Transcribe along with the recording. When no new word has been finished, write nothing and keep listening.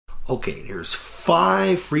Okay, there's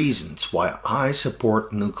 5 reasons why I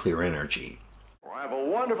support nuclear energy. I have a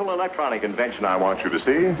wonderful electronic invention I want you to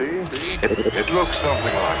see. It looks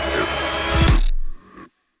something like this.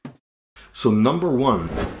 So number 1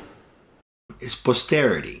 is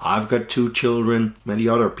posterity. I've got 2 children, many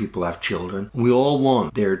other people have children. We all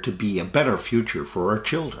want there to be a better future for our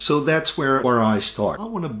children. So that's where I start. I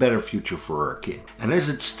want a better future for our kids. And as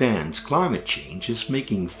it stands, climate change is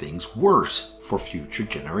making things worse for future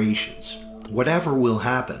generations. Whatever will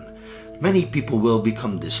happen, many people will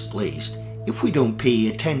become displaced if we don't pay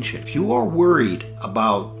attention. If you are worried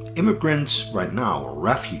about immigrants right now, or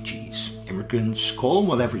refugees, immigrants, call them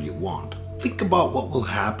whatever you want, think about what will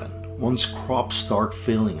happen once crops start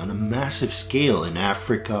failing on a massive scale in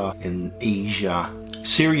Africa, in Asia.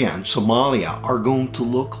 Syria and Somalia are going to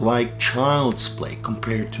look like child's play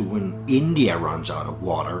compared to when India runs out of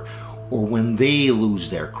water, or when they lose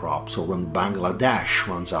their crops, or when Bangladesh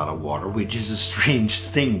runs out of water, which is a strange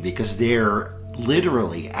thing because they're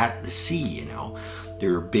literally at the sea, you know.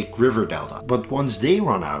 They're a big river delta. But once they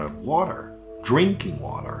run out of water, drinking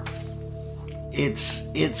water,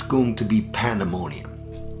 it's going to be pandemonium.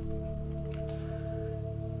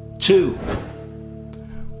 2.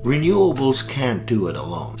 Renewables can't do it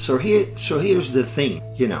alone. So here's the thing,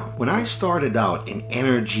 you know, when I started out in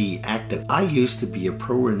energy active, I used to be a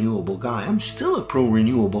pro-renewable guy. I'm still a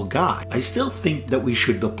pro-renewable guy. I still think that we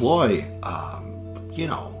should deploy, you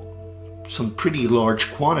know, some pretty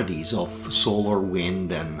large quantities of solar,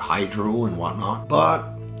 wind, and hydro and whatnot. But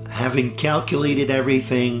having calculated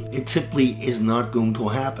everything, it simply is not going to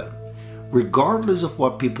happen. Regardless of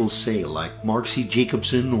what people say, like Mark C.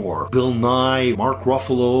 Jacobson or Bill Nye, Mark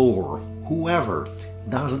Ruffalo, or whoever,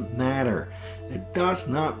 doesn't matter. It does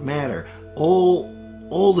not matter.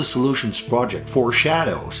 All the Solutions Project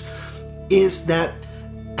foreshadows is that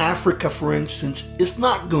Africa, for instance, is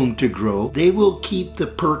not going to grow. They will keep the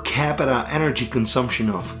per capita energy consumption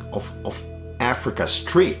of Africa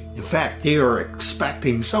straight. In fact, they are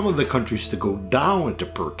expecting some of the countries to go down into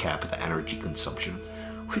per capita energy consumption,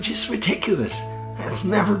 which is ridiculous. That's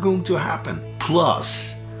never going to happen.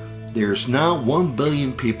 Plus, there's now 1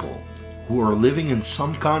 billion people who are living in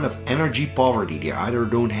some kind of energy poverty. They either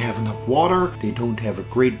don't have enough water, they don't have a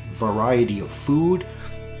great variety of food,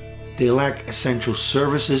 they lack essential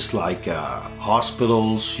services like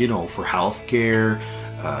hospitals, you know, for healthcare,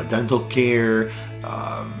 dental care.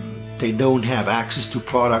 They don't have access to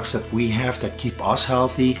products that we have that keep us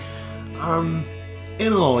healthy.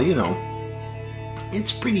 You know,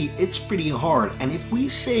 it's pretty hard. And if we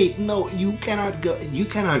say no, you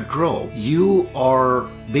cannot grow, you are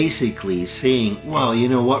basically saying, well, you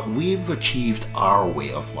know what, we've achieved our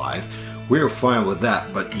way of life, we're fine with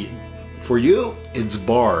that, but for you, it's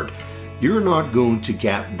barred. You're not going to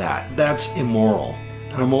get that. That's immoral.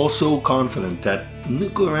 And I'm also confident that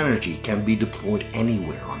nuclear energy can be deployed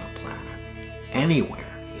anywhere on the planet. Anywhere.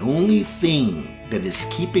 The only thing that is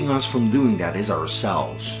keeping us from doing that is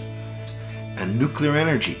ourselves. And nuclear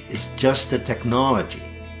energy is just a technology.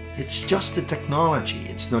 It's just a technology.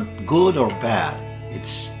 It's not good or bad.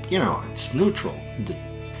 It's, you know, it's neutral. The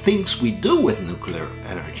things we do with nuclear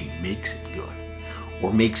energy makes it good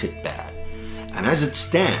or makes it bad. And as it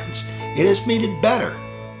stands, it has made it better.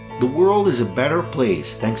 The world is a better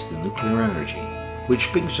place thanks to nuclear energy. Which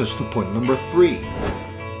brings us to point number 3.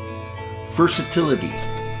 Versatility.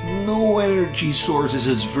 No energy source is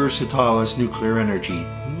as versatile as nuclear energy.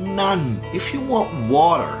 None. If you want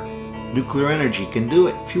water, nuclear energy can do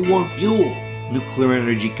it. If you want fuel, nuclear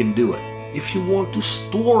energy can do it. If you want to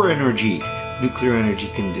store energy, nuclear energy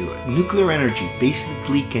can do it. Nuclear energy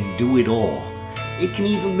basically can do it all. It can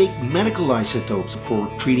even make medical isotopes for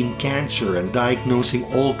treating cancer and diagnosing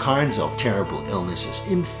all kinds of terrible illnesses.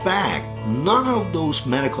 In fact, none of those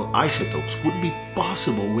medical isotopes would be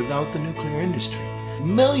possible without the nuclear industry.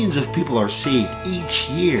 Millions of people are saved each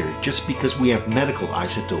year just because we have medical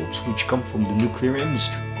isotopes which come from the nuclear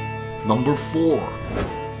industry. Number 4.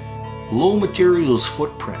 Low materials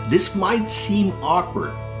footprint. This might seem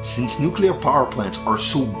awkward since nuclear power plants are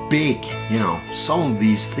so big. You know, some of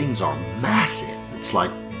these things are massive. It's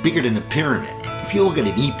like bigger than a pyramid. If you look at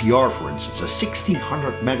an EPR, for instance, a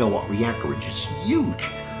 1600 megawatt reactor, which is huge.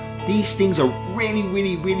 These things are really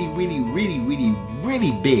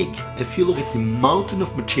big. If you look at the mountain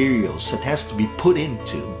of materials that has to be put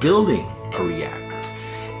into building a reactor,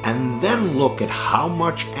 and then look at how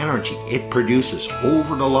much energy it produces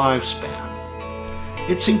over the lifespan,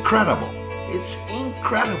 it's incredible. It's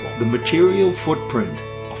incredible. The material footprint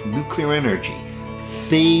of nuclear energy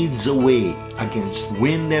fades away against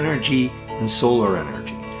wind energy and solar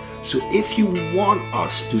energy. So if you want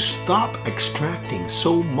us to stop extracting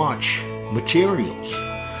so much materials,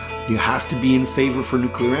 you have to be in favor for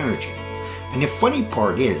nuclear energy. And the funny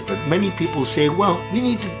part is that many people say, well, we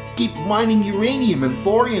need to keep mining uranium and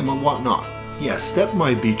thorium and whatnot. Yes, that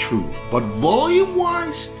might be true. But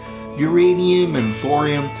volume-wise, uranium and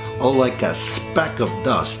thorium are like a speck of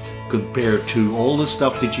dust compared to all the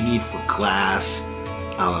stuff that you need for glass,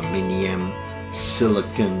 aluminium,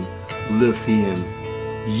 silicon, lithium,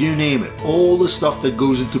 you name it. All the stuff that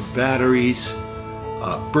goes into batteries,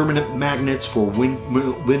 permanent magnets for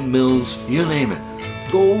windmills, you name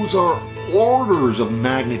it. Those are orders of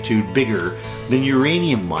magnitude bigger than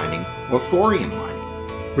uranium mining or thorium mining.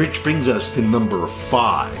 Which brings us to number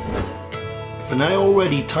 5. And I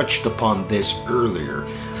already touched upon this earlier,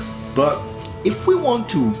 but if we want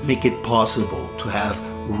to make it possible to have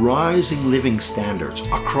rising living standards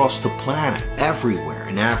across the planet, everywhere,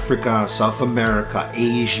 in Africa, South America,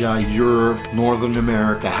 Asia, Europe, Northern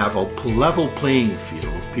America, have a level playing field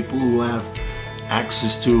of people who have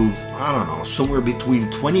access to, I don't know, somewhere between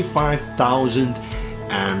 25,000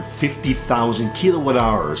 and 50,000 kilowatt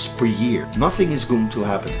hours per year. Nothing is going to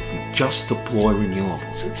happen if we just deploy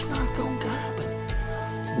renewables. It's not going to happen.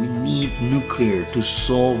 We need nuclear to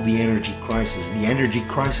solve the energy crisis. The energy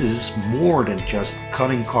crisis is more than just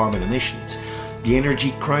cutting carbon emissions. The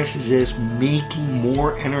energy crisis is making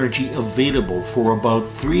more energy available for about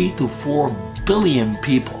 3 to 4 billion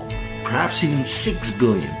people, perhaps even 6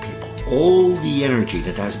 billion people. All the energy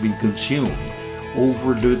that has been consumed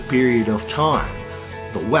over the period of time,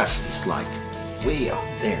 the West is like way up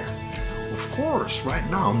there. Of course, right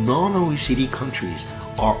now, non-OECD countries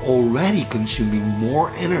are already consuming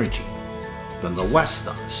more energy than the West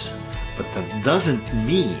does. But that doesn't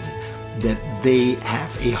mean that they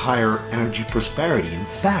have a higher energy prosperity. In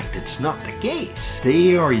fact, it's not the case.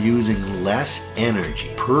 They are using less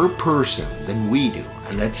energy per person than we do.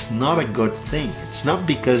 And that's not a good thing. It's not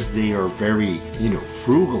because they are very,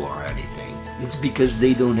 frugal or anything. It's because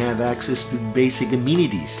they don't have access to basic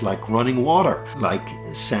amenities like running water, like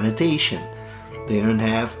sanitation. They don't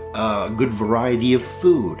have a good variety of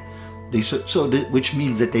food, which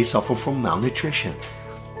means that they suffer from malnutrition.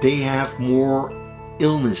 They have more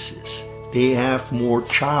illnesses. They have more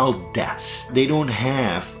child deaths. They don't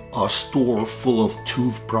have a store full of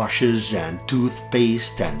toothbrushes and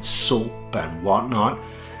toothpaste and soap and whatnot.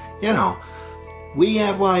 We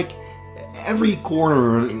have like every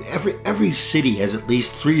corner, every city has at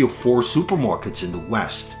least 3 or 4 supermarkets in the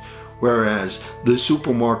West. Whereas the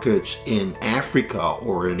supermarkets in Africa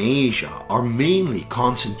or in Asia are mainly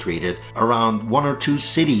concentrated around 1 or 2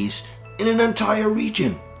 cities in an entire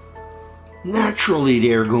region. Naturally,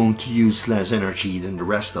 they're going to use less energy than the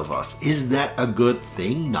rest of us. Is that a good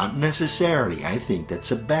thing? Not necessarily. I think that's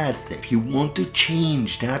a bad thing. If you want to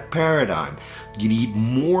change that paradigm, you need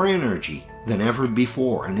more energy than ever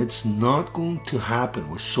before, and it's not going to happen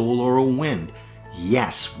with solar or wind.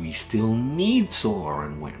 Yes, we still need solar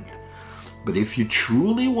and wind. But if you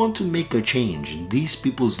truly want to make a change in these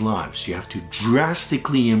people's lives, you have to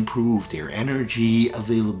drastically improve their energy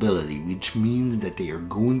availability, which means that they are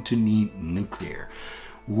going to need nuclear.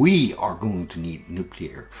 We are going to need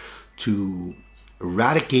nuclear to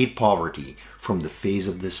eradicate poverty from the face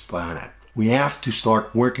of this planet. We have to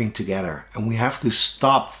start working together, and we have to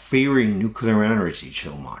stop fearing nuclear energy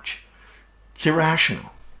so much. It's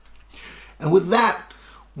irrational. And with that,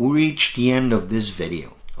 we reach the end of this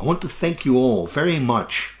video. I want to thank you all very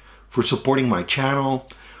much for supporting my channel,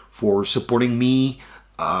 for supporting me.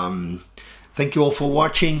 Thank you all for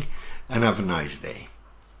watching, and have a nice day.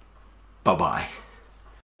 Bye-bye.